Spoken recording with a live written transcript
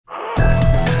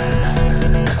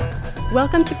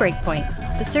Welcome to Breakpoint,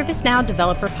 the ServiceNow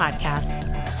Developer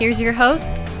Podcast. Here's your host,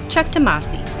 Chuck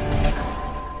Tomasi.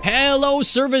 Hello,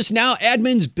 ServiceNow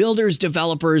admins, builders,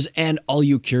 developers, and all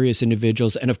you curious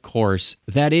individuals. And of course,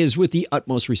 that is with the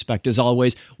utmost respect as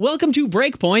always. Welcome to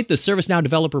Breakpoint, the ServiceNow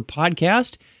Developer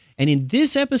Podcast. And in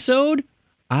this episode,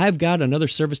 I've got another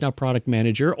ServiceNow product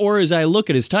manager, or as I look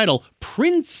at his title,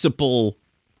 Principal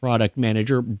Product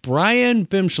Manager, Brian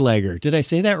Bimschlager. Did I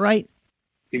say that right?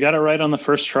 You got it right on the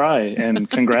first try, and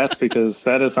congrats, because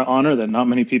that is an honor that not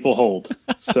many people hold.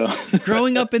 So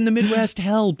growing up in the Midwest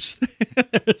helps.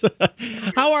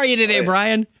 How are you today,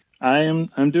 Brian?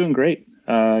 I'm doing great.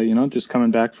 Just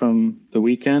coming back from the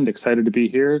weekend, excited to be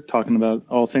here talking about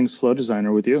all things Flow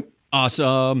Designer with you.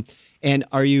 Awesome. And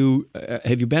have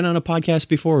you been on a podcast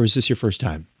before, or is this your first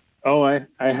time? Oh, I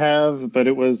have, but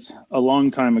it was a long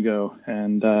time ago.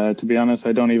 And to be honest,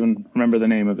 I don't even remember the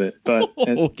name of it. But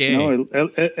okay.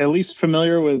 At least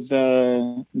familiar with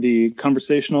the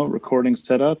conversational recording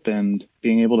setup and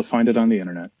being able to find it on the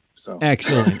internet. So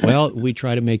excellent. Well, we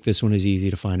try to make this one as easy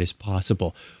to find as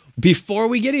possible. Before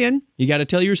we get in, you got to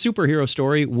tell your superhero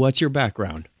story. What's your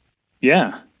background?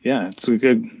 Yeah, it's a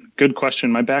good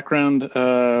question. My background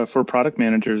for product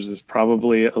managers is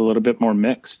probably a little bit more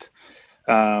mixed.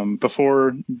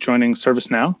 Before joining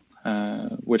ServiceNow,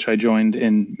 which I joined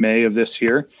in May of this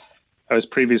year, I was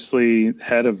previously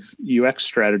head of UX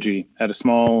strategy at a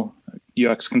small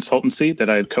UX consultancy that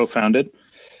I had co-founded.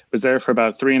 Was there for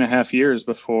about 3.5 years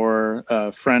before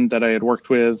a friend that I had worked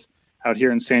with out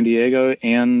here in San Diego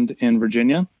and in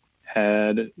Virginia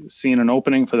had seen an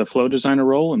opening for the Flow Designer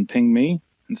role and pinged me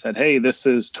and said, "Hey, this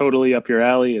is totally up your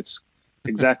alley. It's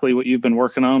exactly what you've been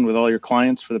working on with all your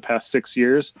clients for the past 6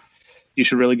 years. You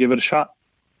should really give it a shot."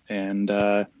 And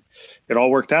it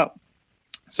all worked out.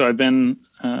 So I've been,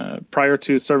 prior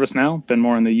to ServiceNow, been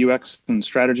more on the UX and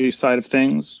strategy side of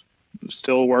things,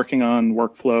 still working on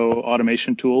workflow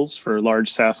automation tools for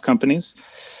large SaaS companies.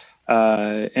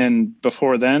 And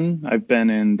before then, I've been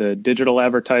in the digital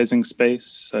advertising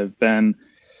space. I've been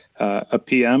a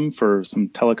PM for some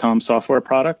telecom software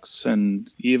products, and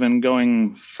even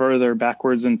going further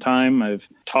backwards in time, I've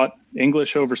taught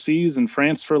English overseas in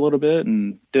France for a little bit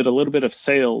and did a little bit of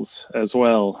sales as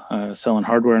well, selling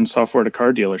hardware and software to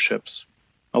car dealerships.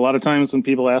 A lot of times when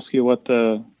people ask you what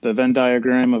the Venn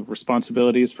diagram of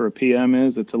responsibilities for a PM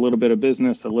is, it's a little bit of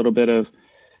business, a little bit of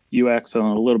UX, and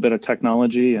a little bit of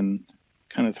technology, and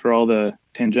kind of through all the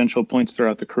tangential points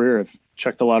throughout the career, I've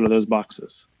checked a lot of those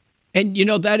boxes. And,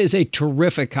 that is a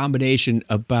terrific combination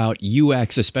about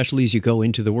UX, especially as you go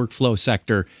into the workflow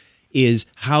sector, is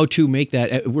how to make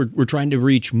that. We're trying to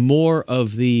reach more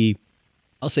of the,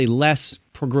 I'll say, less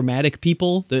programmatic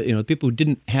people, the people who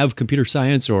didn't have computer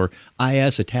science or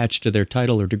IS attached to their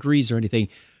title or degrees or anything,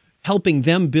 helping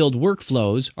them build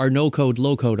workflows, our no-code,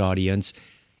 low-code audience,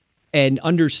 and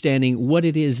understanding what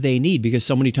it is they need, because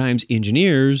so many times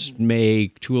engineers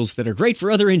make tools that are great for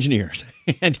other engineers,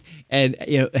 and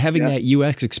having that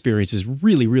UX experience is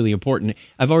really, really important.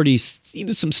 I've already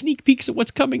seen some sneak peeks of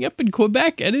what's coming up in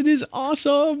Quebec, and it is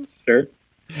awesome. Sure.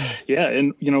 Yeah,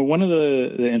 and one of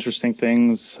the interesting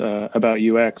things about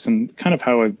UX and kind of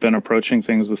how I've been approaching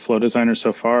things with Flow Designer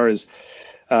so far is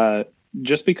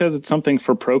just because it's something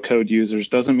for pro code users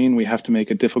doesn't mean we have to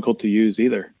make it difficult to use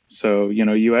either. So,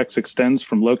 UX extends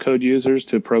from low code users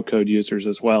to pro code users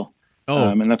as well.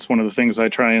 And that's one of the things I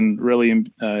try and really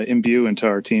imbue into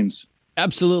our teams.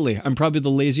 Absolutely. I'm probably the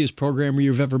laziest programmer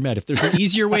you've ever met. If there's an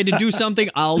easier way to do something,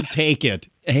 I'll take it,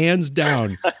 hands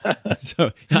down.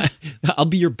 So I'll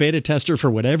be your beta tester for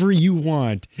whatever you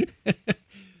want.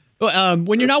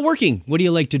 When you're not working, what do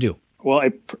you like to do? Well,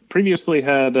 I previously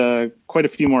had quite a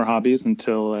few more hobbies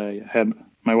until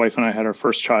my wife and I had our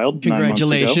first child.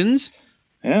 Congratulations. 9 months ago.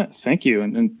 Yeah, thank you.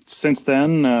 And since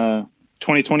then,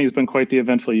 2020 has been quite the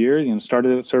eventful year.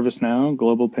 Started at ServiceNow,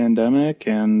 global pandemic,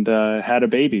 and had a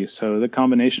baby. So the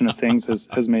combination of things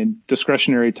has made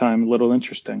discretionary time a little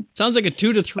interesting. Sounds like a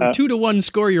 2-1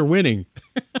 score you're winning.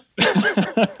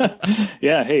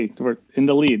 Yeah, hey, we're in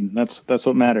the lead. That's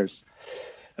what matters.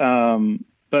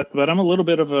 But I'm a little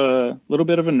bit of a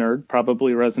nerd.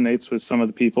 Probably resonates with some of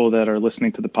the people that are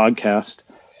listening to the podcast.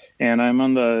 And I'm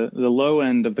on the low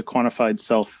end of the quantified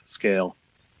self scale.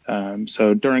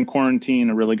 So during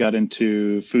quarantine, I really got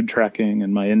into food tracking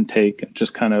and my intake, and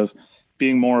just kind of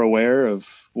being more aware of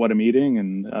what I'm eating,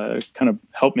 and kind of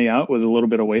helped me out with a little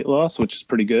bit of weight loss, which is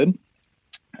pretty good.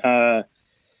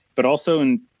 But also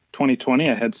in 2020,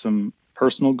 I had some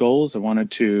personal goals. I wanted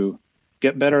to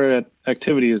get better at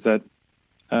activities that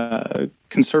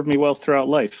can serve me well throughout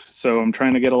life. So I'm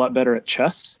trying to get a lot better at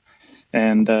chess,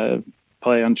 and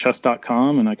play on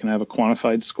chess.com and I can have a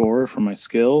quantified score for my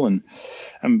skill. And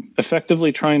I'm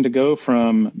effectively trying to go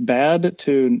from bad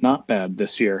to not bad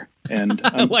this year. And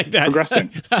I'm like that.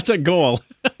 Progressing. That's a goal.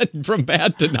 From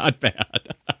bad to not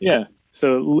bad. Yeah.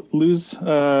 So lose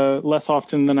less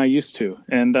often than I used to.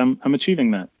 And I'm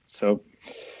achieving that. So,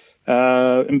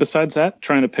 and besides that,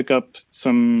 trying to pick up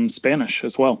some Spanish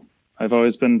as well. I've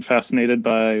always been fascinated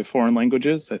by foreign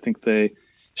languages. I think they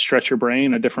stretch your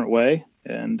brain a different way.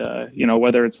 And,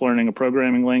 whether it's learning a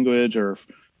programming language or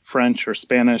French or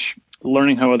Spanish,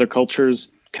 learning how other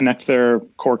cultures connect their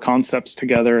core concepts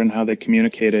together and how they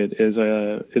communicate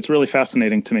it's really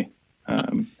fascinating to me.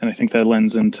 And I think that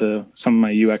lends into some of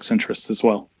my UX interests as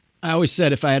well. I always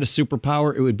said if I had a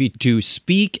superpower, it would be to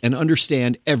speak and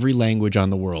understand every language on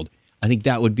the world. I think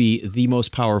that would be the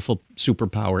most powerful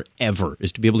superpower ever,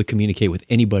 is to be able to communicate with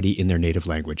anybody in their native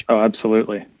language. Oh,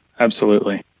 absolutely.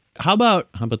 Absolutely. How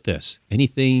about this?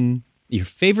 Anything, your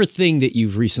favorite thing that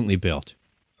you've recently built?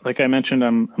 Like I mentioned,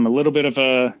 I'm a little bit of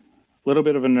a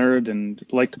nerd and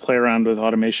like to play around with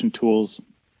automation tools.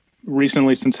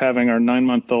 Recently, since having our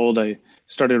 9-month-old, I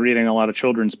started reading a lot of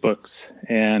children's books,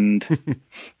 and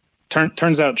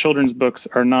turns out children's books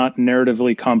are not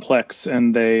narratively complex,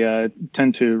 and they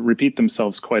tend to repeat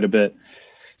themselves quite a bit.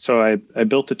 So I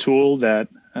built a tool that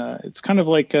it's kind of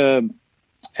like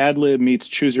AdLib meets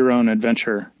Choose Your Own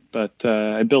Adventure, but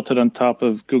I built it on top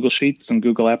of Google Sheets and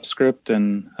Google Apps Script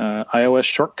and iOS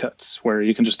shortcuts, where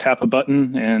you can just tap a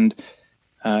button and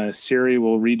Siri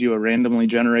will read you a randomly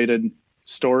generated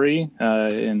story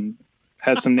and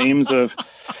has some names of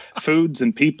foods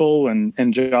and people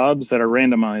and jobs that are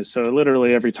randomized. So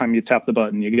literally every time you tap the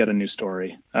button, you get a new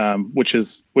story, which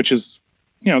is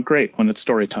great when it's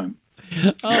story time.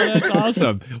 Oh, that's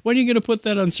awesome. When are you going to put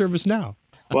that on ServiceNow?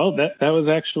 Well, that was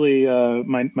actually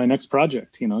my next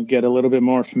project. Get a little bit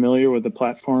more familiar with the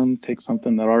platform, take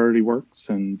something that already works,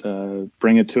 and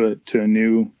bring it to a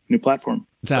new platform.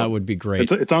 That would be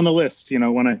great. It's on the list,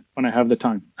 when I have the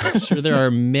time. Sure, there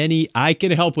are many. I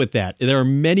can help with that. There are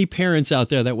many parents out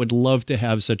there that would love to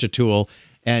have such a tool,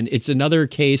 and it's another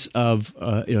case of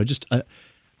just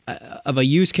of a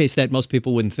use case that most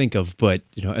people wouldn't think of. But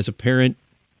as a parent,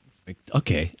 like,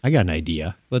 okay, I got an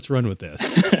idea. Let's run with this.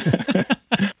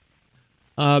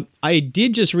 I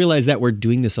did just realize that we're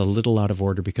doing this a little out of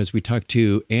order because we talked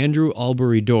to Andrew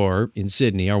Albury-Dorr in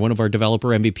Sydney, one of our developer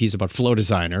MVPs, about Flow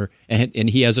Designer, and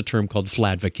he has a term called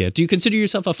Fladvocate. Do you consider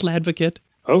yourself a Fladvocate?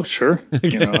 Oh, sure.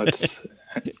 It's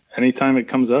anytime it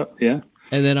comes up, yeah.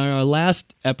 And then on our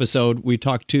last episode, we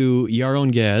talked to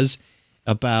Yaron Gez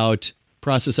about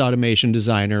Process Automation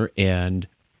Designer and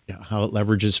how it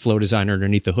leverages Flow Designer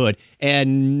underneath the hood.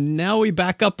 And now we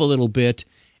back up a little bit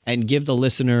and give the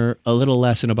listener a little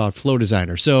lesson about Flow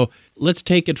Designer. So let's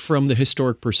take it from the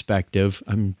historic perspective.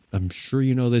 I'm sure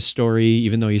you know this story,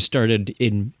 even though you started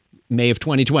in May of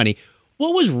 2020.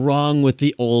 What was wrong with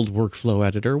the old workflow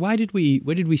editor? Why did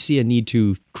we see a need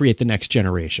to create the next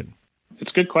generation?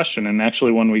 It's a good question, and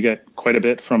actually one we get quite a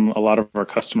bit from a lot of our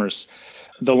customers.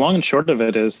 The long and short of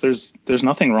it is there's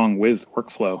nothing wrong with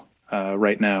workflow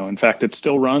right now. In fact, it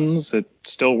still runs. It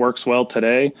still works well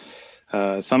today.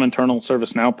 Some internal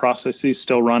ServiceNow processes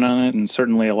still run on it, and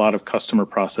certainly a lot of customer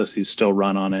processes still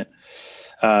run on it.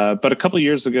 But a couple of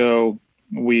years ago,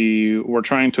 we were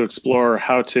trying to explore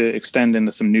how to extend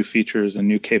into some new features and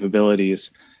new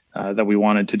capabilities that we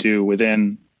wanted to do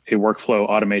within a workflow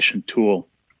automation tool.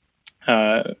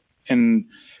 And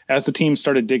as the team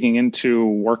started digging into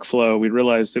workflow, we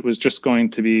realized it was just going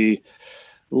to be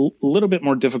a little bit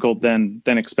more difficult than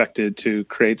expected to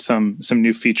create some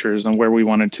new features on where we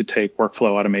wanted to take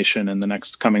workflow automation in the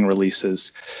next coming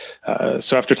releases.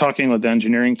 So after talking with the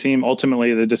engineering team,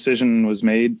 ultimately the decision was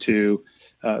made to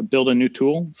build a new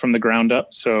tool from the ground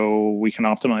up so we can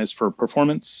optimize for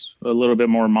performance, a little bit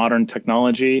more modern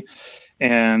technology.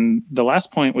 And the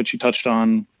last point, which you touched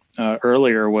on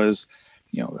earlier, was,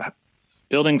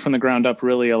 building from the ground up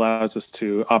really allows us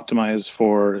to optimize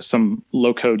for some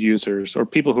low-code users or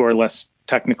people who are less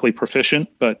technically proficient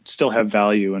but still have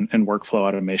value in workflow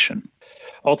automation.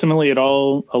 Ultimately, it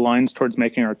all aligns towards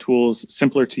making our tools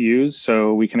simpler to use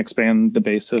so we can expand the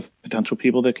base of potential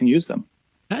people that can use them.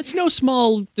 That's no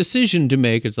small decision to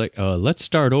make. It's like, let's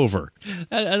start over.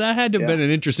 That had to have been an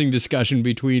interesting discussion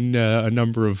between a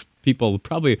number of people,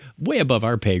 probably way above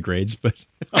our pay grades. But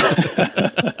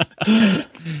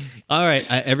all right,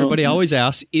 everybody always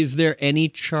asks, is there any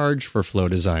charge for Flow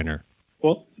Designer?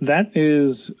 Well, that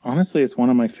is, honestly, it's one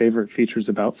of my favorite features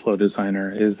about Flow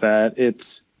Designer is that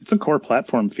it's a core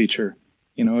platform feature.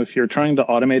 If you're trying to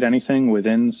automate anything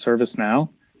within ServiceNow,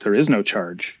 there is no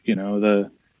charge.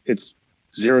 It's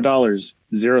 $0,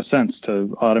 0 cents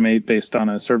to automate based on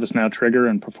a ServiceNow trigger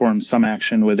and perform some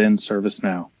action within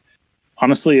ServiceNow.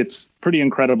 Honestly, it's pretty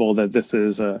incredible that this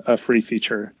is a free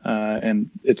feature, and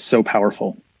it's so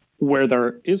powerful. Where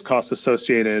there is cost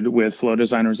associated with Flow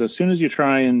Designers, as soon as you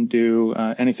try and do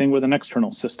anything with an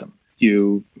external system,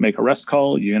 you make a REST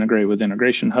call, you integrate with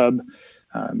Integration Hub,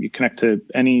 you connect to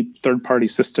any third-party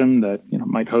system that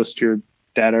might host your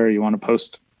data or you want to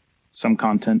post some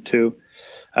content to.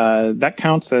 That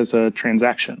counts as a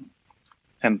transaction.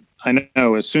 And I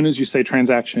know as soon as you say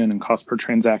transaction and cost per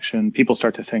transaction, people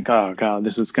start to think, oh, God,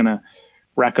 this is going to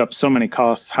rack up so many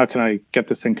costs. How can I get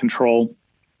this in control?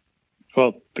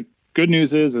 Well, the good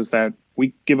news is that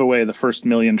we give away the first 1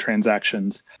 million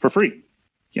transactions for free.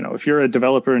 If you're a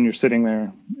developer and you're sitting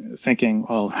there thinking,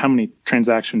 well, how many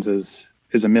transactions is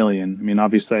 1 million? I mean,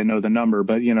 obviously I know the number,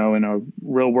 but in a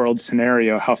real world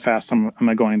scenario, how fast am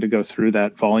I going to go through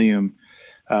that volume?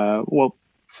 Well,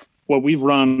 what we've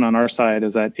run on our side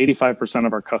is that 85%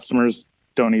 of our customers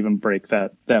don't even break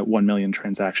that 1 million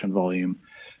transaction volume.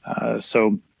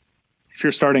 So if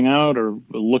you're starting out or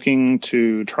looking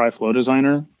to try Flow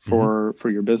Designer for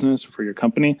your business or for your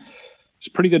company, there's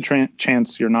a pretty good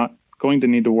chance you're not going to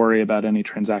need to worry about any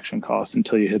transaction costs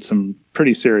until you hit some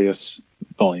pretty serious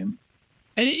volume.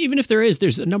 And even if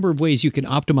there's a number of ways you can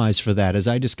optimize for that. As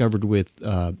I discovered with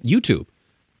YouTube,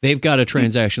 they've got a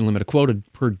transaction limit, a quota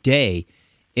per day.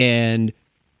 And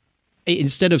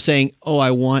instead of saying, oh,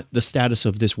 I want the status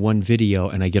of this one video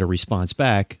and I get a response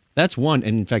back, that's one.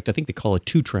 And in fact, I think they call it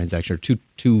 2 transactions or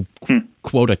two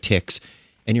quota ticks,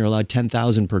 and you're allowed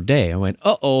 10,000 per day. I went,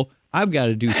 I've got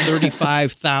to do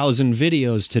 35,000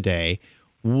 videos today.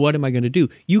 What am I going to do?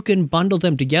 You can bundle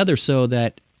them together so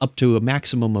that up to a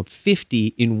maximum of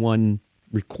 50 in one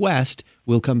request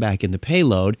will come back in the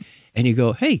payload. And you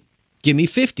go, hey, give me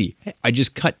 50. I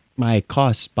just cut my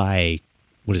costs by,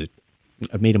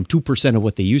 I made them 2% of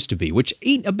what they used to be, which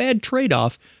ain't a bad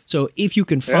trade-off. So if you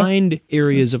can find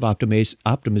areas of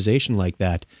optimization like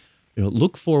that,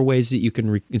 look for ways that you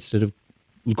can, instead of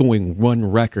going one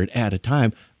record at a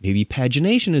time, maybe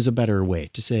pagination is a better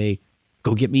way to say,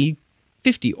 go get me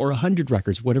 50 or 100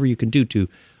 records, whatever you can do to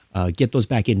get those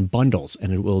back in bundles,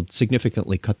 and it will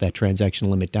significantly cut that transaction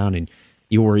limit down, and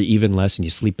you worry even less, and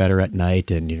you sleep better at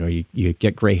night, and you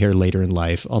get gray hair later in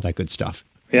life, all that good stuff.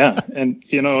 Yeah, and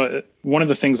one of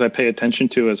the things I pay attention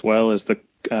to as well is the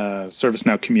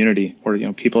ServiceNow community,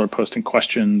 where people are posting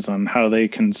questions on how they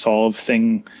can solve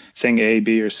thing A,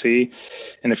 B, or C.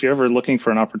 And if you're ever looking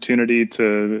for an opportunity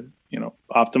to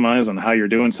optimize on how you're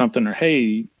doing something, or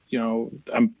hey,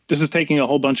 this is taking a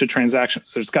whole bunch of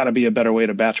transactions, there's got to be a better way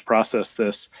to batch process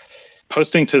this.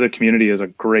 Posting to the community is a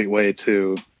great way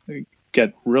to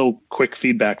get real quick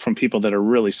feedback from people that are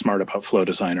really smart about Flow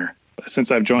Designer.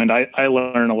 Since I've joined, I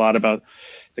learn a lot about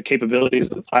the capabilities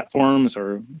of the platforms,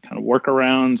 or kind of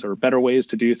workarounds, or better ways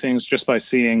to do things, just by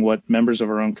seeing what members of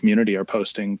our own community are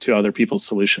posting to other people's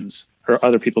solutions or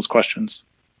other people's questions.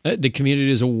 The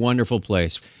community is a wonderful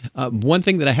place. One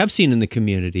thing that I have seen in the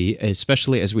community,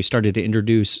 especially as we started to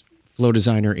introduce Flow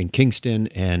Designer in Kingston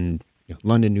and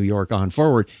London, New York on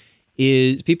forward,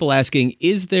 is people asking,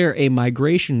 is there a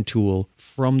migration tool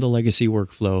from the legacy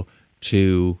workflow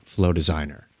to Flow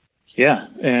Designer? Yeah,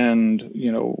 and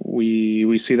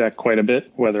we see that quite a bit,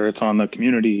 whether it's on the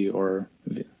community or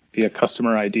via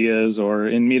customer ideas or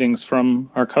in meetings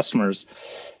from our customers.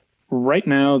 Right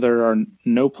now, there are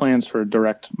no plans for a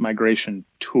direct migration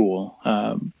tool.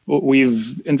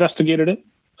 We've investigated it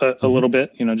a little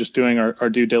bit, just doing our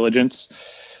due diligence.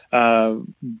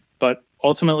 But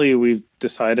ultimately, we've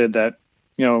decided that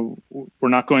we're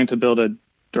not going to build a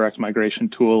direct migration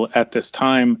tool at this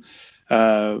time.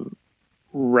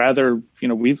 Rather,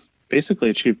 we've basically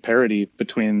achieved parity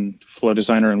between Flow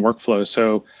Designer and Workflow.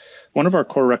 So one of our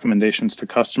core recommendations to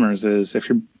customers is, if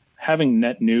you're having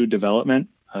net new development,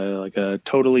 like a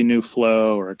totally new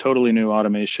flow or a totally new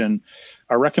automation,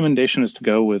 our recommendation is to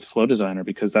go with Flow Designer,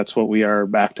 because that's what we are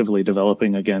actively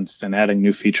developing against and adding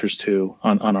new features to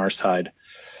on our side.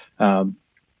 There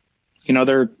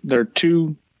are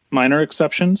 2 minor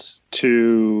exceptions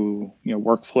to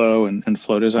Workflow and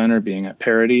Flow Designer being at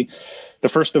parity. The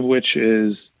first of which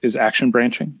is action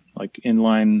branching, like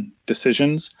inline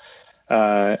decisions,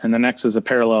 and the next is a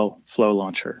parallel flow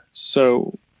launcher.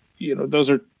 So,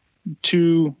 those are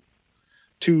two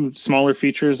smaller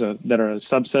features that are a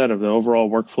subset of the overall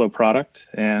Workflow product,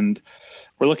 and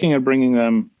we're looking at bringing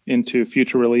them into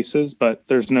future releases, but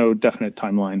there's no definite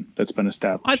timeline that's been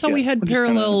established. I thought we had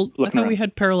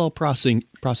parallel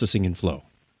processing in Flow.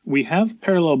 We have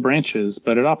parallel branches,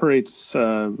 but it operates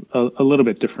a little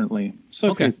bit differently.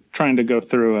 So if you're trying to go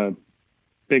through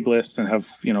big list and have,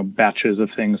 batches of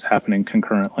things happening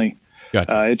concurrently.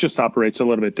 Gotcha. It just operates a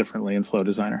little bit differently in Flow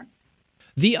Designer.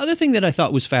 The other thing that I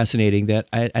thought was fascinating that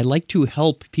I like to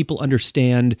help people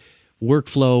understand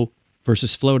workflow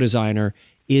versus Flow Designer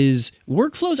is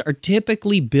workflows are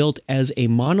typically built as a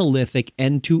monolithic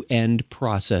end-to-end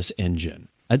process engine.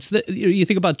 You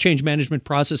think about change management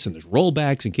process and there's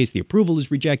rollbacks in case the approval is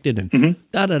rejected and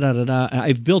da-da-da-da-da.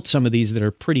 I've built some of these that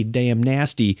are pretty damn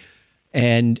nasty,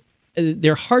 and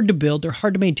they're hard to build, they're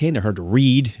hard to maintain, they're hard to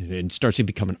read. It starts to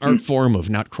become an art form of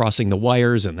not crossing the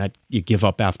wires, and that you give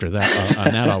up after that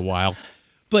on that a while.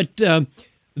 But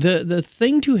the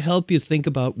thing to help you think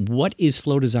about what is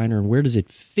Flow Designer and where does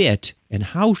it fit and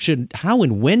how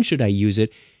and when should I use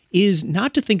it is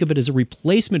not to think of it as a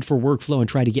replacement for workflow and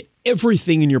try to get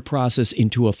everything in your process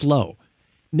into a flow.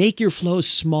 Make your flows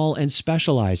small and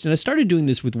specialized. And I started doing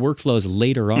this with workflows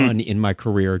later on in my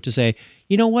career to say,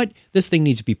 you know what? This thing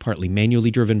needs to be partly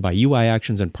manually driven by UI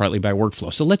actions and partly by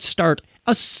workflow. So let's start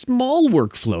a small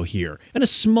workflow here and a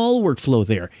small workflow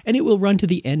there, and it will run to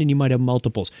the end and you might have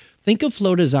multiples. Think of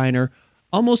Flow Designer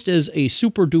almost as a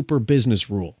super duper business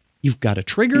rule. You've got a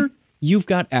trigger, you've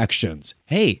got actions.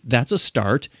 Hey, that's a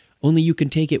start. Only you can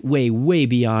take it way, way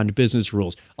beyond business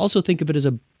rules. Also think of it as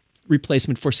a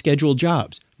replacement for scheduled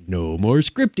jobs. No more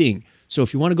scripting. So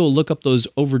if you want to go look up those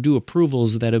overdue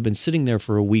approvals that have been sitting there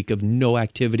for a week of no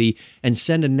activity and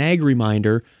send a nag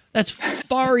reminder, that's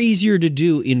far easier to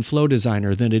do in Flow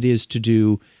Designer than it is to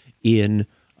do in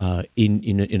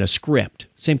a script.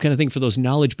 Same kind of thing for those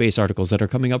knowledge base articles that are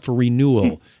coming up for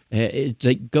renewal. It's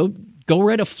like go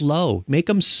write a flow, make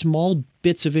them small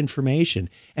bits of information,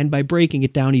 and by breaking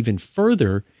it down even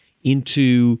further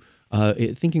into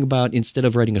thinking about instead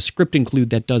of writing a script include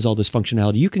that does all this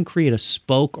functionality, you can create a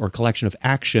spoke or collection of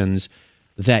actions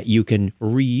that you can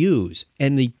reuse,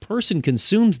 and the person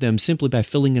consumes them simply by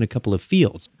filling in a couple of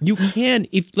fields. You can,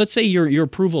 if let's say your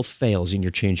approval fails in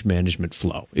your change management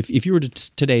flow, if you were to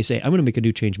today say, I'm going to make a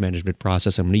new change management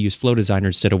process, I'm going to use Flow Designer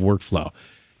instead of workflow,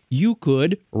 you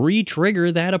could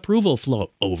re-trigger that approval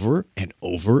flow over and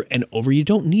over and over. You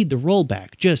don't need the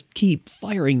rollback. Just keep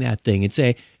firing that thing and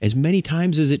say, as many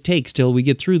times as it takes till we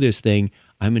get through this thing,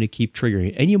 I'm going to keep triggering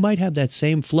it. And you might have that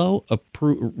same flow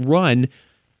run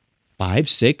 5,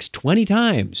 6, 20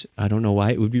 times. I don't know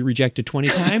why it would be rejected 20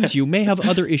 times. You may have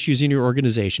other issues in your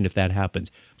organization if that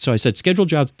happens. So I said scheduled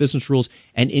jobs, business rules,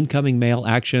 and incoming mail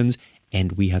actions.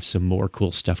 And we have some more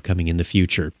cool stuff coming in the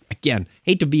future. Again,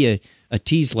 hate to be a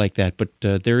tease like that, but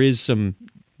there is some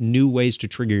new ways to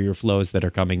trigger your flows that are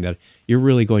coming that you're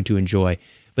really going to enjoy.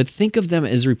 But think of them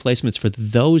as replacements for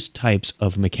those types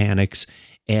of mechanics,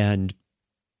 and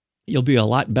you'll be a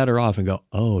lot better off and go,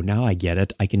 oh, now I get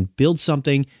it. I can build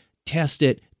something, test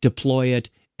it, deploy it,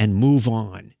 and move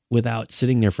on without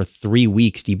sitting there for 3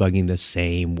 weeks debugging the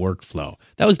same workflow.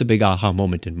 That was the big aha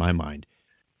moment in my mind.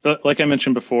 Like I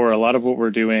mentioned before, a lot of what we're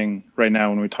doing right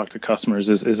now when we talk to customers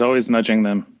is always nudging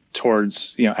them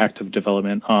towards active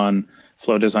development on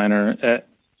Flow Designer.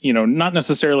 Not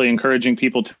necessarily encouraging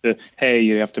people to, hey,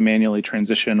 you have to manually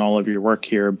transition all of your work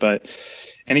here, but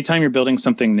anytime you're building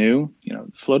something new,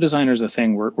 Flow Designer is a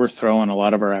thing we're throwing a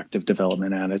lot of our active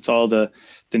development at. It's all the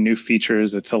new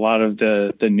features. It's a lot of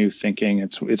the new thinking.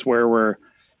 It's where we're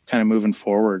kind of moving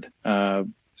forward.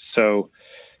 So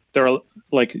there are,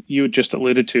 like you just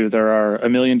alluded to, there are a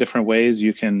million different ways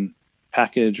you can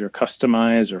package or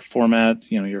customize or format,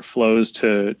 your flows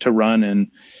to run in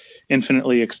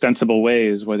infinitely extensible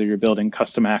ways, whether you're building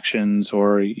custom actions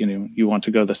or, you want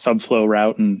to go the subflow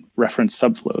route and reference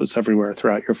subflows everywhere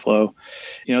throughout your flow.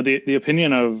 The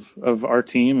opinion of our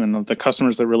team and of the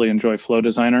customers that really enjoy Flow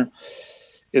Designer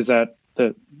is that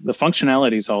the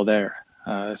functionality is all there.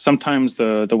 Sometimes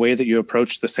the way that you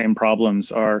approach the same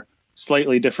problems are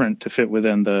slightly different to fit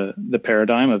within the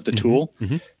paradigm of the tool,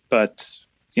 but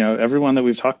everyone that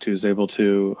we've talked to is able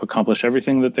to accomplish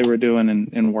everything that they were doing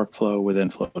in workflow within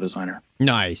Flow Designer.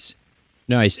 Nice.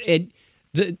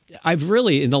 I've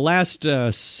really, in the last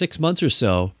 6 months or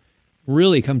so,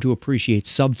 really come to appreciate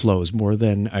subflows more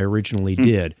than I originally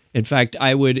did. In fact,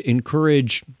 I would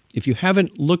encourage, if you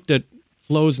haven't looked at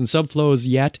flows and subflows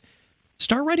yet,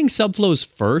 start writing subflows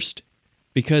first,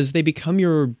 because they become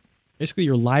basically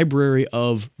your library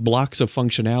of blocks of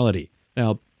functionality.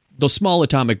 Now, those small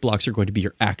atomic blocks are going to be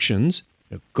your actions.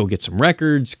 Go get some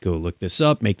records, go look this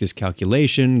up, make this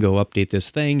calculation, go update this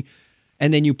thing.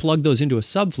 And then you plug those into a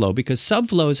subflow, because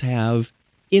subflows have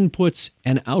inputs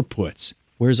and outputs,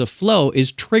 whereas a flow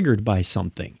is triggered by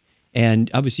something. And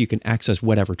obviously you can access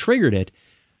whatever triggered it.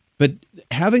 But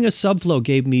having a subflow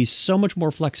gave me so much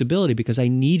more flexibility, because I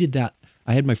needed that.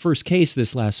 I had my first case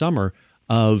this last summer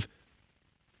of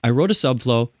I wrote a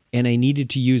subflow, and I needed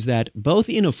to use that both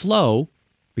in a flow,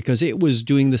 because it was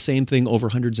doing the same thing over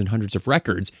hundreds and hundreds of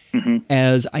records,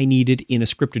 as I needed in a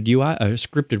scripted UI, a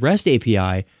scripted REST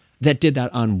API that did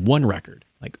that on one record.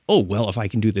 Like, oh, well, if I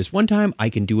can do this one time, I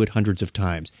can do it hundreds of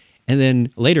times. And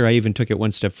then later, I even took it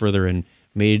one step further and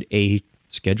made a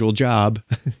scheduled job.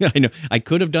 I know I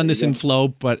could have done this in Flow,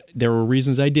 but there were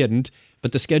reasons I didn't.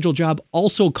 But the scheduled job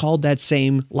also called that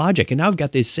same logic. And now I've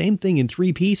got this same thing in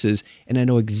 3 pieces, and I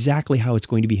know exactly how it's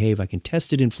going to behave. I can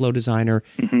test it in Flow Designer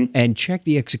and check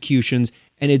the executions.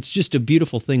 And it's just a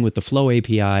beautiful thing with the Flow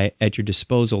API at your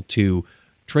disposal to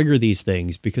trigger these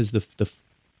things, because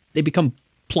they become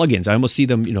plugins. I almost see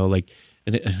them, like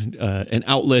an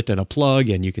outlet and a plug,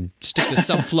 and you can stick the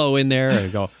subflow in there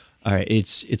and go, all right,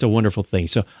 it's a wonderful thing.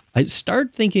 So I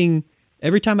start thinking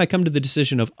every time I come to the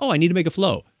decision of, I need to make a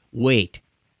flow. Wait,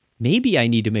 maybe I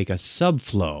need to make a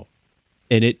subflow.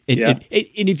 And and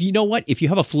if you know what, if you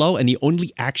have a flow and the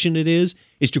only action it is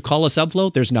to call a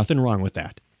subflow, there's nothing wrong with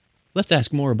that. Let's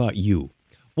ask more about you.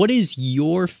 What is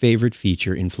your favorite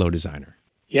feature in Flow Designer?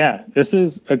 Yeah, this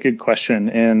is a good question.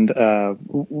 And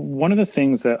one of the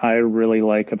things that I really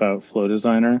like about Flow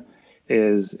Designer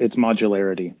is its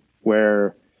modularity,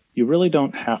 where you really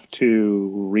don't have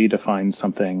to redefine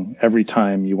something every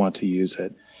time you want to use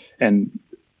it. And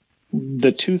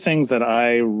the 2 things that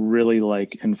I really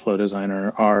like in Flow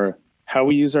Designer are how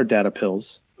we use our data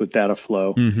pills with data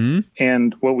flow.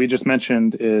 And what we just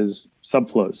mentioned is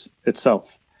subflows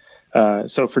itself.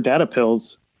 So for data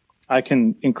pills, I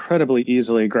can incredibly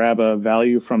easily grab a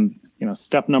value from,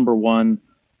 step number 1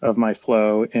 of my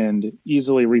flow and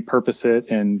easily repurpose it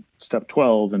in step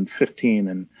 12 and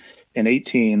 15 and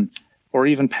 18, or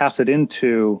even pass it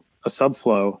into a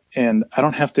subflow, and I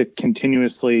don't have to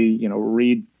continuously,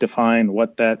 redefine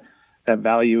what that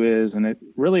value is. And it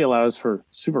really allows for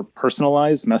super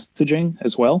personalized messaging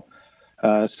as well.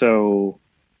 So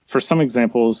for some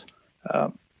examples,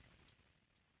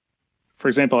 for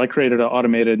example, I created an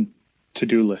automated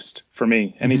to-do list for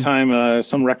me. Anytime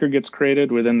some record gets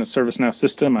created within the ServiceNow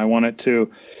system, I want it to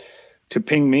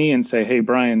ping me and say, hey,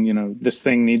 Brian, this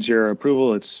thing needs your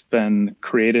approval. It's been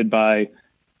created by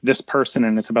this person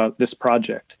and it's about this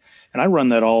project. And I run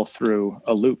that all through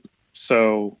a loop.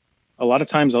 So a lot of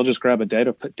times I'll just grab a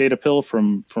data pill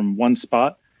from one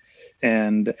spot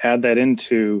and add that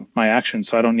into my action.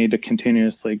 So I don't need to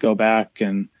continuously go back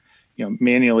and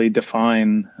manually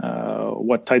define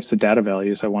what types of data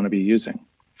values I want to be using.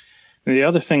 And the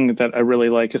other thing that I really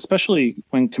like, especially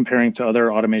when comparing to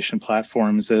other automation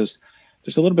platforms, is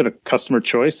there's a little bit of customer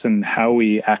choice in how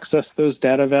we access those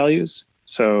data values.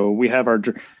 So we have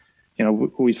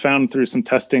we found through some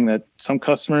testing that some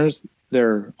customers,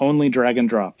 they're only drag and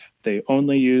drop. They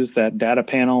only use that data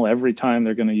panel every time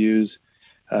they're going to use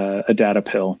a data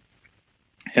pill.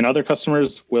 And other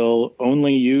customers will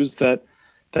only use that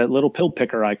little pill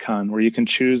picker icon where you can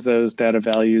choose those data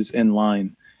values in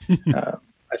line.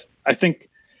 I think,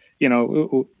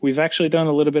 we've actually done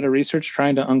a little bit of research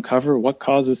trying to uncover what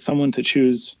causes someone to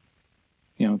choose,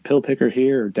 pill picker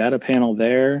here or data panel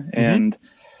there. And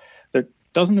there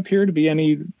doesn't appear to be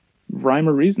any rhyme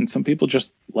or reason. Some people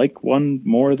just like one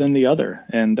more than the other.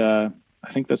 And I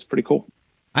think that's pretty cool.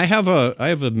 I have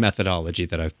a methodology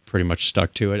that I've pretty much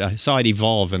stuck to it. I saw it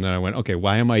evolve, and then I went, okay,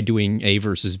 why am I doing A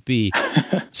versus B?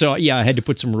 So yeah, I had to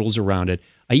put some rules around it.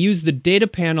 I use the data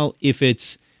panel if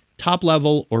it's top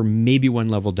level or maybe one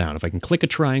level down. If I can click a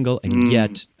triangle and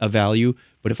get a value.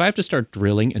 But if I have to start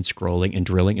drilling and scrolling and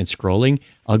drilling and scrolling,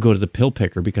 I'll go to the pill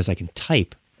picker because I can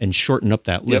type and shorten up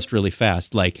that list really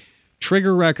fast. Like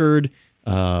trigger record,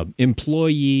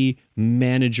 employee,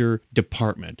 manager,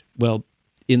 department. Well,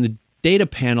 in the data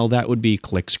panel, that would be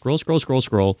click, scroll, scroll, scroll,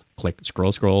 scroll, click,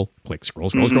 scroll, scroll, click, scroll,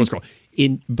 scroll, scroll, scroll.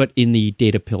 But in the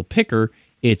data pill picker,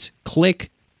 it's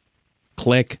click,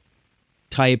 click,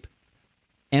 type,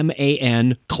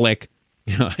 MAN, click,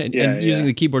 and using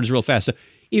the keyboard is real fast. So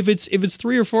if it's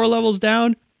 3 or 4 levels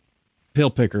down, pill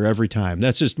picker every time.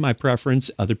 That's just my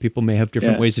preference. Other people may have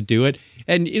different ways to do it.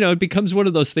 And, it becomes one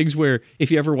of those things where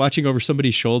if you're ever watching over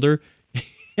somebody's shoulder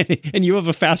and you have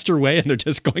a faster way and they're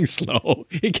just going slow,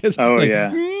 it gets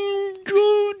why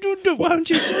don't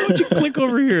you click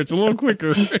over here? It's a little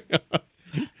quicker.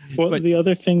 Well, the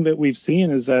other thing that we've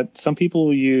seen is that some people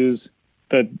will use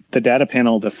the data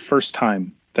panel the first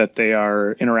time that they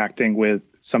are interacting with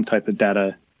some type of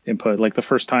data input, like the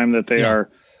first time that they are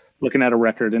looking at a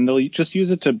record, and they'll just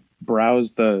use it to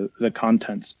browse the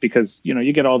contents because,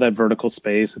 you get all that vertical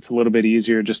space. It's a little bit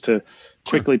easier just to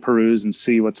quickly peruse and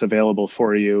see what's available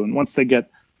for you. And once they get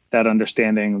that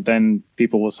understanding, then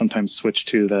people will sometimes switch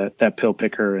to that pill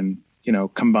picker and,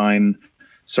 combine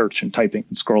search and typing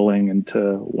and scrolling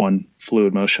into one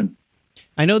fluid motion.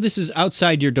 I know this is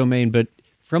outside your domain, but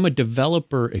from a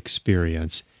developer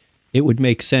experience, it would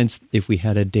make sense if we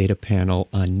had a data panel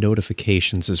on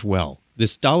notifications as well.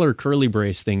 This dollar curly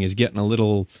brace thing is getting a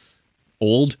little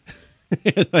old.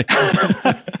 like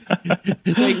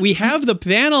we have the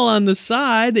panel on the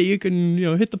side that you can,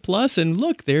 hit the plus and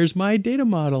look, there's my data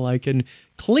model. I can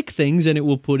click things and it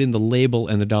will put in the label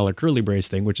and the dollar curly brace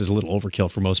thing, which is a little overkill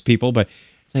for most people. But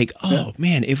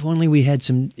man, if only we had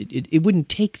some, it wouldn't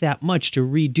take that much to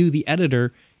redo the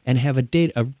editor and have a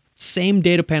same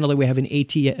data panel that we have in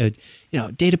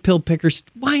data pill pickers.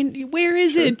 Where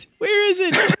is it? Where is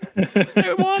it?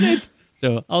 I want it.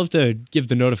 So I'll have to give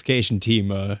the notification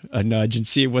team a nudge and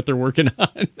see what they're working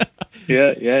on.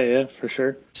 Yeah, for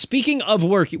sure. Speaking of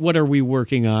work, what are we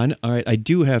working on? All right, I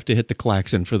do have to hit the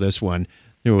klaxon for this one.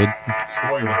 Spoiler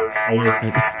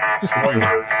alert.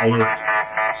 Spoiler alert.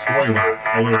 Spoiler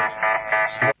alert.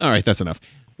 All right, that's enough.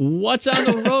 What's on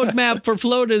the roadmap for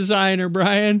Flow Designer,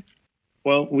 Brian?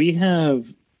 Well, we have,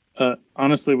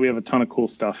 honestly, we have a ton of cool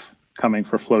stuff coming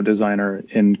for Flow Designer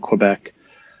in Quebec.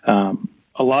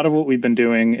 A lot of what we've been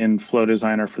doing in Flow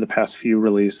Designer for the past few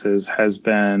releases has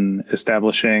been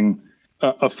establishing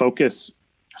a focus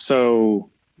so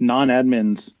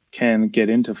non-admins can get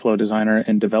into Flow Designer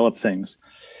and develop things.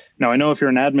 Now, I know if you're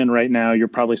an admin right now, you're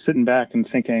probably sitting back and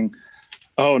thinking,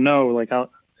 oh no,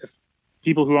 if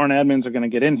people who aren't admins are going to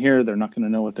get in here, they're not going to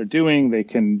know what they're doing. They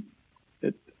can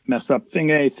mess up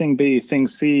thing A, thing B, thing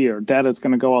C, or data's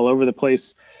going to go all over the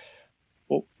place.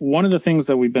 Well, one of the things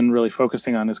that we've been really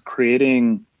focusing on is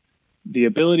creating the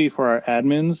ability for our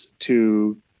admins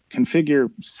to configure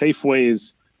safe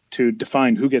ways to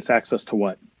define who gets access to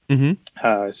what.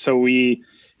 Mm-hmm. So we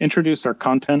introduced our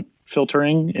content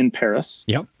filtering in Paris.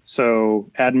 Yep.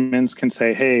 So admins can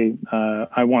say, hey,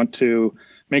 I want to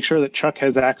make sure that Chuck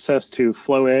has access to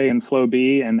flow A and flow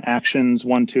B and actions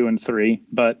 1, 2, and 3,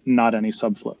 but not any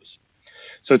subflows.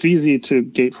 So it's easy to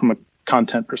gate from a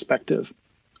content perspective.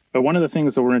 But one of the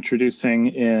things that we're introducing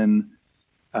in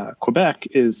Quebec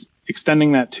is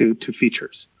extending that to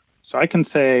features. So I can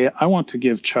say, I want to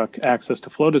give Chuck access to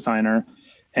Flow Designer,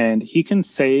 and he can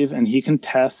save and he can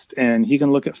test and he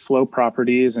can look at flow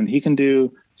properties and he can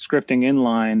do scripting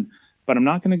inline, but I'm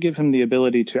not going to give him the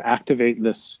ability to activate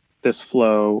this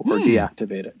flow or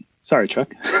deactivate it. Sorry,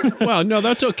 Chuck. Well, no,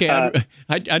 that's okay.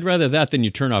 I'd rather that than you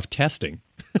turn off testing.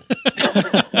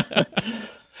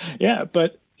 Yeah,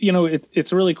 but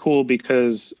it's really cool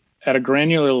because at a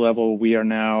granular level, we are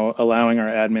now allowing our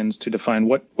admins to define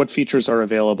what features are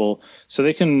available so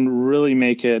they can really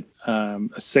make it a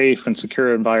safe and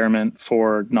secure environment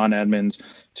for non-admins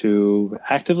to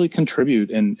actively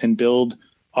contribute and build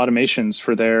automations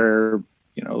for their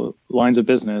lines of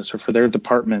business or for their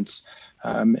departments,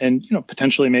 and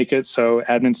potentially make it so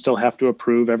admins still have to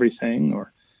approve everything,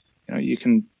 or you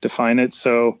can define it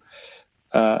so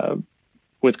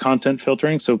with content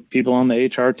filtering, so people on the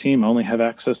HR team only have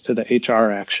access to the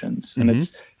HR actions, and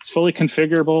it's fully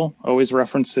configurable. Always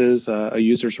references a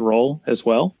user's role as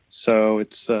well, so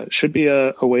it's should be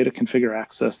a way to configure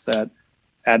access that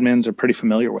admins are pretty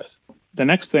familiar with. The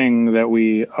next thing that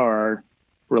we are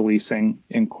releasing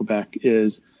in Quebec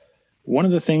is one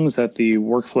of the things that the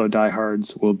workflow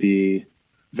diehards will be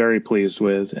very pleased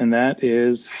with, and that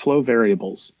is flow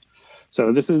variables.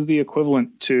 So this is the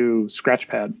equivalent to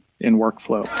Scratchpad in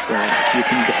workflow, where you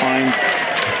can define.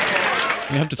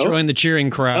 You have to throw in the cheering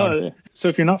crowd. So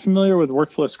if you're not familiar with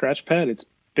workflow Scratchpad, it's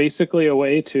basically a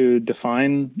way to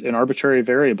define an arbitrary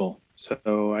variable.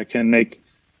 So I can make,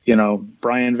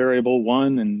 Brian variable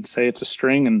 1 and say it's a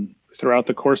string, and throughout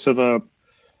the course of a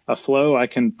flow, I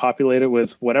can populate it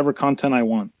with whatever content I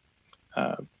want.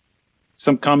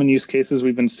 Some common use cases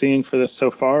we've been seeing for this so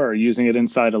far are using it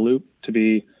inside a loop to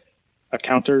be a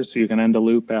counter, so you can end a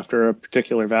loop after a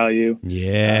particular value.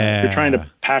 Yeah. If you're trying to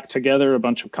pack together a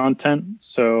bunch of content.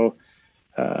 So,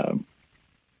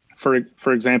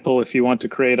 for example, if you want to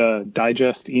create a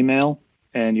digest email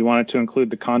and you want it to include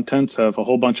the contents of a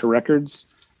whole bunch of records,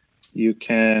 you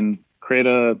can create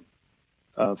a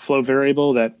flow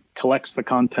variable that collects the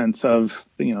contents of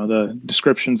the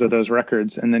descriptions of those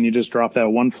records, and then you just drop that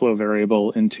one flow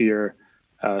variable into your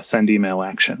send email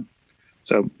action.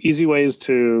 So easy ways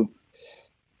to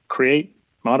create,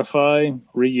 modify,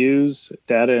 reuse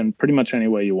data in pretty much any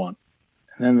way you want.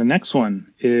 And then the next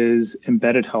one is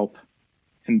embedded help.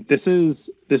 And this is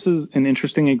an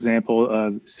interesting example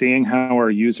of seeing how our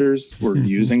users were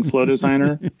using Flow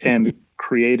Designer and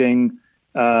creating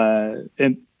a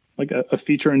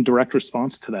feature in direct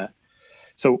response to that.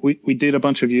 So we did a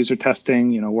bunch of user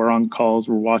testing. We're on calls,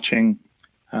 we're watching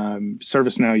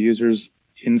ServiceNow users,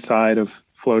 inside of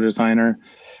Flow Designer.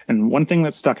 And one thing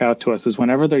that stuck out to us is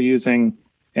whenever they're using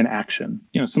an action,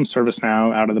 some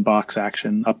ServiceNow out of the box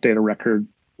action, update a record,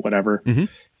 whatever, they're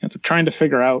trying to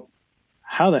figure out,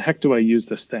 how the heck do I use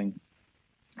this thing?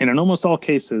 And in almost all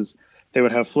cases, they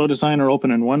would have Flow Designer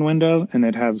open in one window, and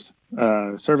they'd have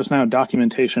ServiceNow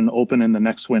documentation open in the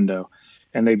next window.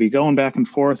 And they'd be going back and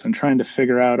forth and trying to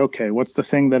figure out, okay, what's the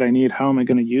thing that I need? How am I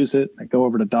going to use it? I go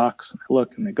over to Docs, and I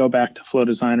look, and they go back to Flow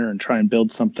Designer and try and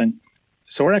build something.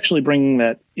 So we're actually bringing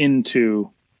that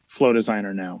into Flow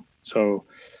Designer now. So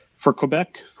for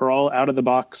Quebec, for all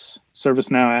out-of-the-box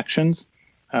ServiceNow actions,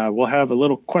 we'll have a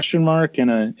little question mark in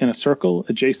a circle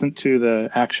adjacent to the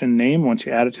action name once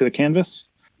you add it to the canvas.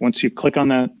 Once you click on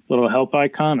that little help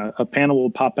icon, a panel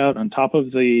will pop out on top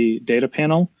of the data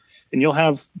panel, and you'll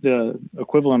have the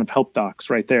equivalent of help docs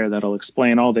right there that'll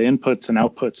explain all the inputs and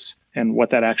outputs and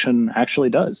what that action actually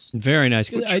does. Very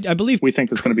nice. I believe we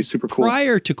think is going to be super cool.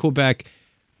 Prior to Quebec,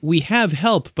 we have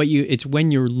help, but it's when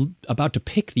you're about to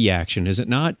pick the action, is it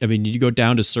not? I mean, you go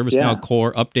down to ServiceNow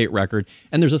Core Update Record,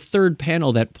 and there's a third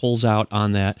panel that pulls out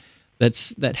on that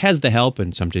has the help,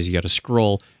 and sometimes you got to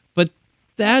scroll. But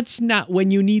that's not when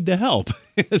you need the help.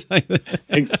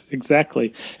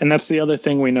 Exactly. And that's the other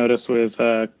thing we notice with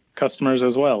customers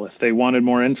as well. If they wanted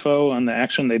more info on the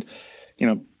action, they'd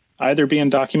either be in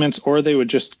documents, or they would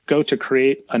just go to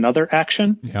create another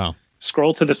action. Yeah.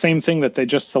 Scroll to the same thing that they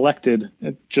just selected,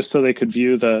 just so they could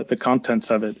view the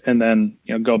contents of it, and then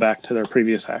go back to their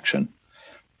previous action.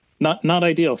 Not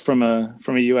ideal from a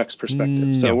UX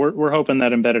perspective. So we're hoping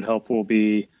that embedded help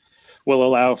will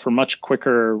allow for much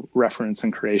quicker reference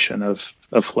and creation of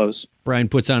flows. Brian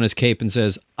puts on his cape and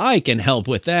says, "I can help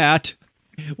with that."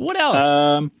 What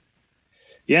else?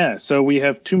 So we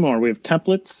have two more. We have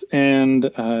templates and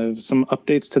some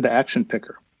updates to the action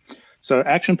picker. So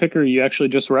Action Picker, you actually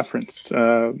just referenced,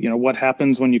 what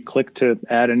happens when you click to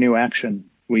add a new action.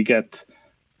 We get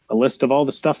a list of all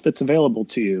the stuff that's available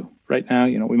to you. Right now,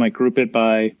 we might group it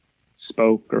by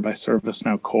Spoke or by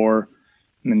ServiceNow Core,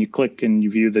 and then you click and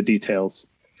you view the details.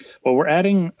 Well, we're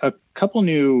adding a couple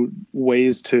new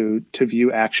ways to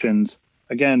view actions,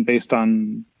 again, based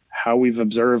on how we've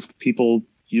observed people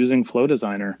using Flow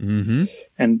Designer. Mm-hmm.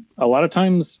 And a lot of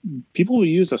times people will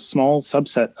use a small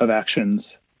subset of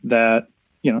actions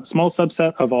small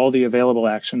subset of all the available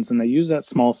actions, and they use that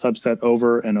small subset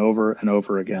over and over and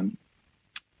over again.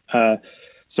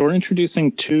 So we're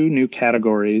introducing two new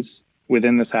categories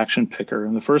within this action picker,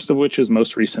 and the first of which is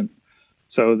most recent.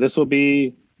 So this will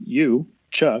be you,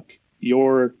 Chuck,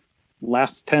 your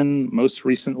last 10 most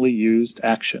recently used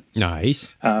actions.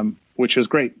 Nice. Which is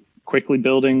great. Quickly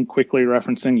building, quickly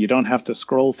referencing. You don't have to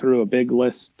scroll through a big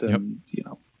list. And,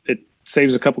 it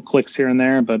saves a couple clicks here and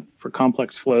there, but for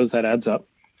complex flows, that adds up.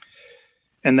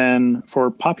 And then for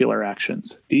popular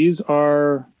actions, these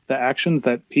are the actions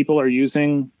that people are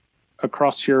using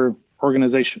across your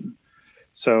organization.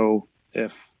 So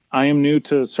if I am new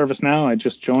to ServiceNow, I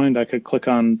just joined, I could click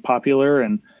on popular,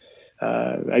 and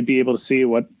I'd be able to see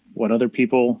what other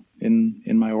people in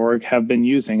my org have been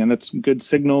using. And that's a good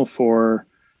signal for,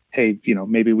 hey,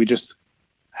 maybe we just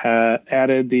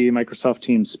added the Microsoft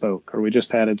Teams Spoke, or we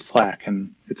just added Slack,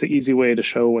 and it's an easy way to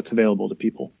show what's available to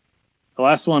people. The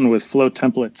last one with Flow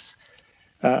templates,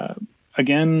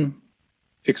 again,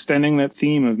 extending that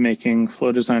theme of making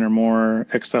Flow Designer more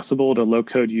accessible to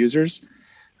low-code users.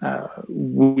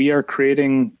 We are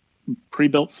creating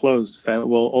pre-built flows that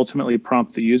will ultimately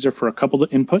prompt the user for a couple of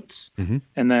inputs. Mm-hmm.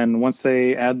 And then once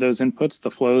they add those inputs,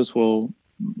 the flows will,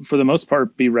 for the most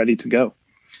part, be ready to go.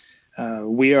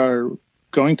 We are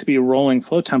going to be rolling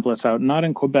Flow templates out, not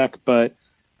in Quebec, but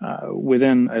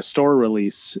within a store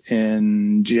release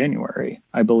in January,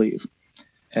 I believe.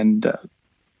 And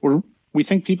we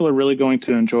think people are really going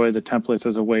to enjoy the templates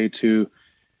as a way to,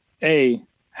 A,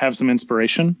 have some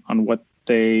inspiration on what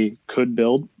they could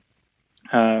build,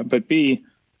 but B,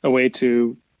 a way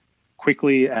to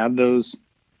quickly add those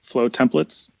Flow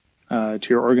templates to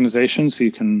your organization so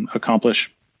you can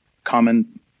accomplish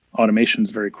common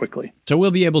automations very quickly. So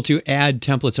we'll be able to add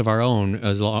templates of our own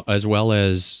as well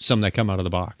as some that come out of the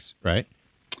box, right?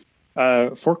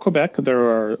 For Quebec, there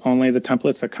are only the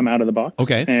templates that come out of the box.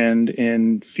 Okay. And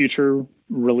in future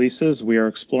releases, we are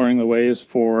exploring the ways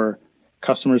for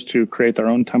customers to create their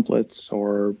own templates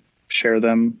or share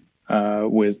them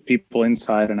with people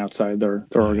inside and outside their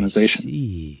organization.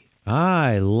 See.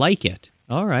 I like it.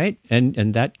 All right.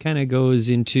 And that kind of goes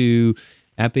into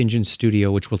App Engine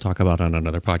Studio, which we'll talk about on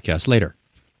another podcast later.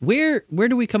 Where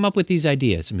do we come up with these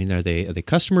ideas? I mean, are they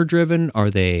customer driven? Are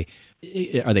they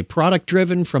product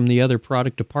driven from the other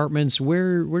product departments?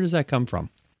 Where does that come from?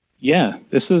 Yeah,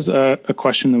 this is a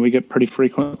question that we get pretty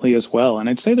frequently as well. And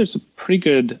I'd say there's a pretty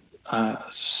good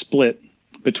split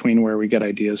between where we get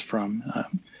ideas from.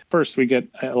 First, we get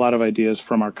a lot of ideas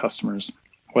from our customers,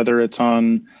 whether it's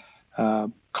on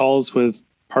calls with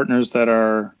partners that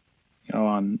are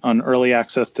on early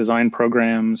access design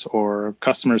programs, or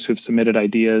customers who've submitted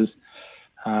ideas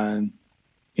on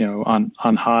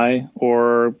high,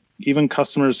 or even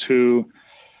customers who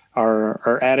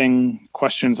are adding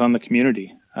questions on the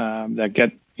community that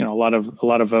get a lot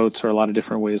of votes or a lot of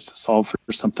different ways to solve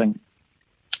for something.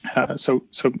 So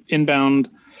inbound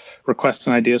requests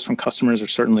and ideas from customers are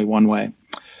certainly one way.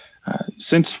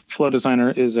 Since Flow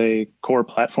Designer is a core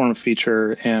platform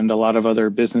feature and a lot of other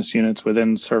business units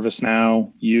within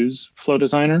ServiceNow use Flow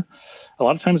Designer, a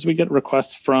lot of times we get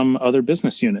requests from other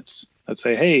business units that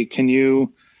say, hey,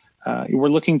 we're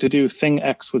looking to do thing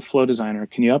X with Flow Designer.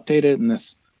 Can you update it in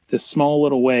this small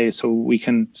little way so we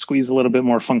can squeeze a little bit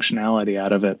more functionality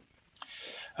out of it?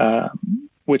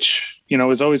 Which,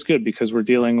 is always good because we're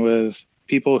dealing with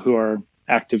people who are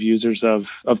active users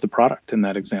of the product in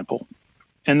that example.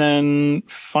 And then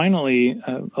finally,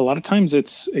 a lot of times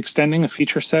it's extending a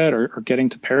feature set or getting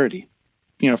to parity.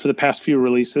 For the past few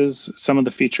releases, some of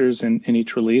the features in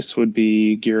each release would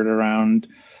be geared around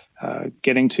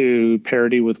getting to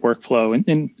parity with workflow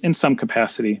in some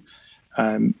capacity,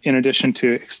 in addition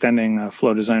to extending a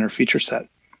Flow Designer feature set.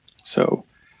 So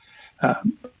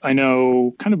I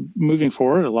know kind of moving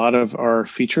forward, a lot of our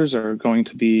features are going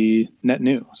to be net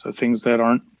new. So things that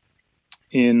aren't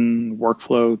in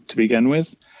workflow to begin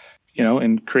with,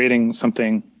 and creating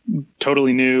something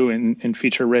totally new and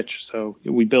feature rich. So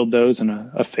we build those in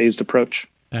a phased approach.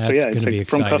 That's so yeah, it's like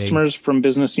from customers, from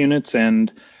business units,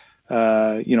 and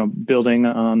building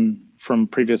on from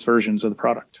previous versions of the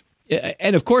product.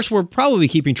 And of course, we're probably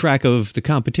keeping track of the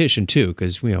competition too,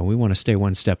 because we want to stay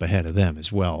one step ahead of them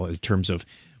as well in terms of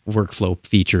workflow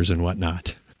features and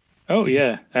whatnot. Oh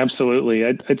yeah, absolutely.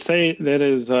 I'd say that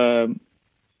is,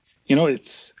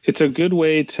 it's a good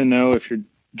way to know if you're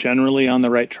generally on the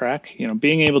right track.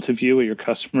 Being able to view what your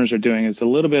customers are doing is a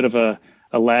little bit of a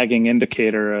lagging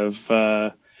indicator of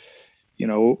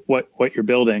what you're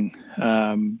building.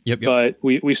 Yep. But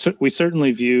we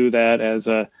certainly view that as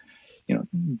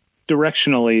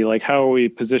directionally, like how are we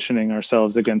positioning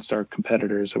ourselves against our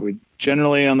competitors? Are we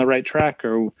generally on the right track?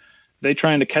 Or are they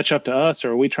trying to catch up to us,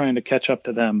 or are we trying to catch up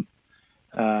to them?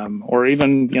 Or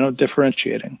even,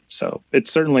 differentiating. So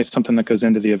it's certainly something that goes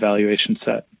into the evaluation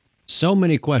set. So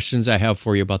many questions I have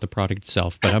for you about the product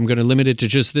itself, but I'm going to limit it to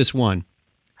just this one.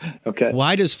 Okay.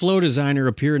 Why does Flow Designer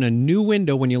appear in a new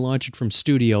window when you launch it from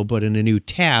Studio, but in a new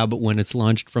tab when it's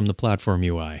launched from the platform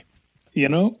UI?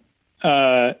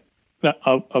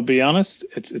 I'll be honest.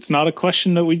 It's not a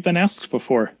question that we've been asked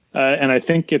before, and I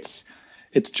think it's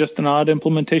just an odd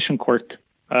implementation quirk.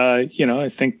 I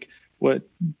think what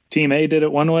Team A did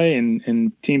it one way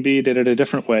and Team B did it a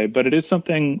different way, but it is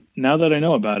something, now that I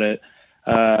know about it,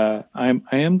 I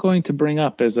am going to bring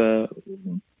up as a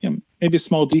maybe a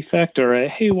small defect, or a,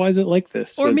 hey, why is it like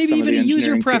this? Or maybe even a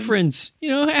user preference.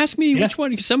 Ask me which one,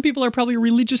 because some people are probably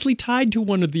religiously tied to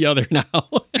one or the other now.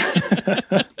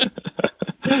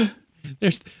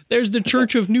 There's the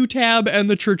Church of New Tab and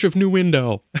the Church of New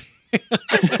Window.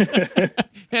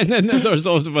 And then there's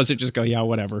those of us that just go, yeah,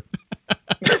 whatever.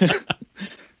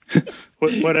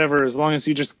 Whatever, as long as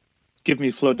you just give me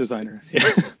Flow Designer.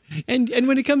 And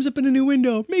when it comes up in a new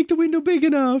window, make the window big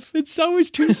enough. It's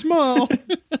always too small.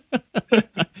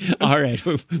 All right,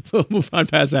 we'll move on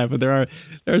past that. But there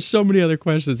are so many other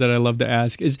questions that I love to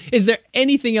ask. Is there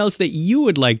anything else that you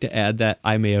would like to add that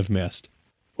I may have missed?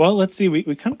 Well, let's see. We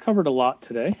kind of covered a lot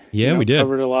today. Yeah, we did.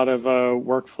 Covered a lot of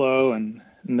workflow and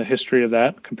the history of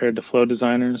that compared to Flow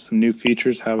Designer, some new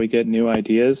features, how we get new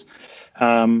ideas.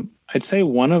 I'd say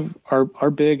one of our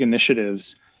big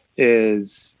initiatives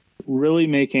is really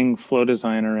making Flow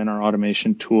Designer and our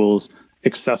automation tools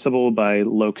accessible by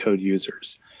low-code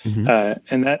users. Mm-hmm.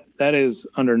 And that is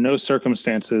under no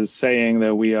circumstances saying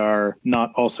that we are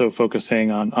not also focusing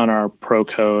on our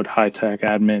pro-code, high-tech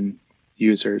admin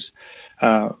users.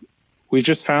 We've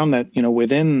just found that,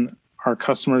 within our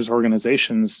customers'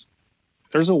 organizations,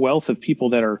 there's a wealth of people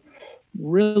that are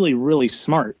really, really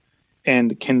smart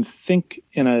and can think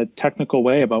in a technical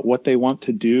way about what they want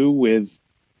to do with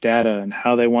data and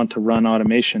how they want to run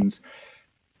automations.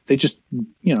 They just,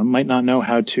 might not know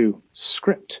how to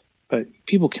script, but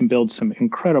people can build some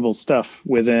incredible stuff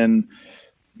within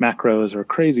macros or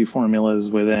crazy formulas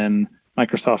within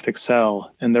Microsoft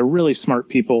Excel. And they're really smart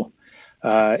people.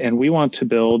 And we want to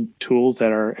build tools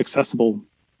that are accessible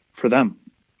for them.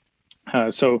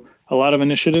 So a lot of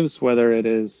initiatives, whether it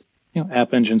is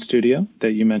App Engine Studio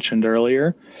that you mentioned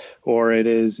earlier, or it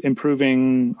is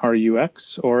improving our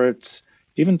UX, or it's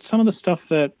even some of the stuff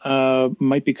that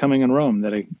might be coming in Rome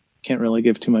that I can't really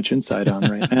give too much insight on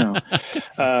right now.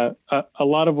 A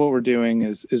lot of what we're doing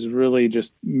is really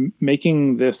just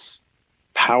making this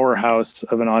powerhouse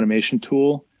of an automation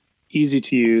tool easy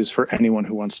to use for anyone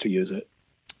who wants to use it.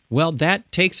 Well, that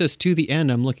takes us to the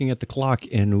end. I'm looking at the clock,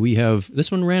 and we have,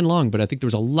 this one ran long, but I think there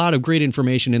was a lot of great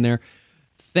information in there.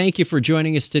 Thank you for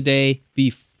joining us today.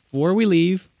 Before we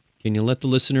leave, can you let the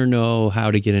listener know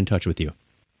how to get in touch with you?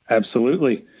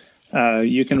 Absolutely.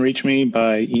 You can reach me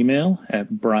by email at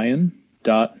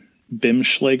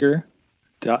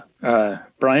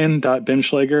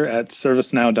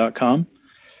brian.bimschlager@servicenow.com.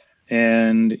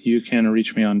 And you can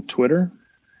reach me on Twitter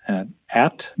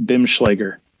at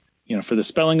Bimschlager. For the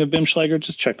spelling of Bimschlager,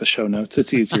 just check the show notes.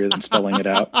 It's easier than spelling it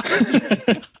out.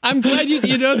 I'm glad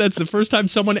you know that's the first time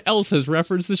someone else has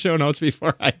referenced the show notes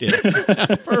before I did.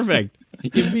 Perfect.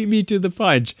 You beat me to the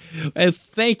punch.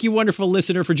 Thank you, wonderful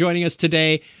listener, for joining us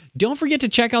today. Don't forget to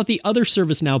check out the other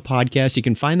ServiceNow podcasts. You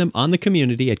can find them on the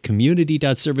community at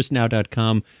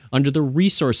community.servicenow.com under the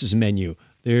resources menu.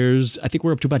 I think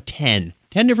we're up to about 10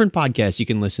 different podcasts you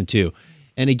can listen to.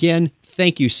 And again,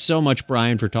 thank you so much,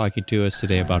 Brian, for talking to us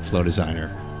today about Flow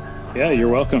Designer. Yeah, you're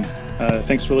welcome.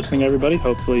 Thanks for listening, everybody.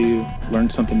 Hopefully you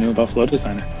learned something new about Flow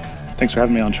Designer. Thanks for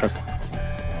having me on, Chuck.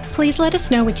 Please let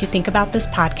us know what you think about this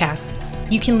podcast.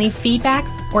 You can leave feedback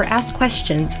or ask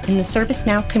questions in the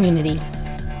ServiceNow community.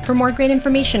 For more great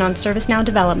information on ServiceNow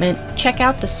development, check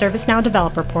out the ServiceNow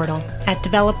developer portal at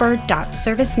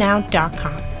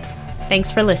developer.servicenow.com.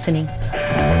 Thanks for listening.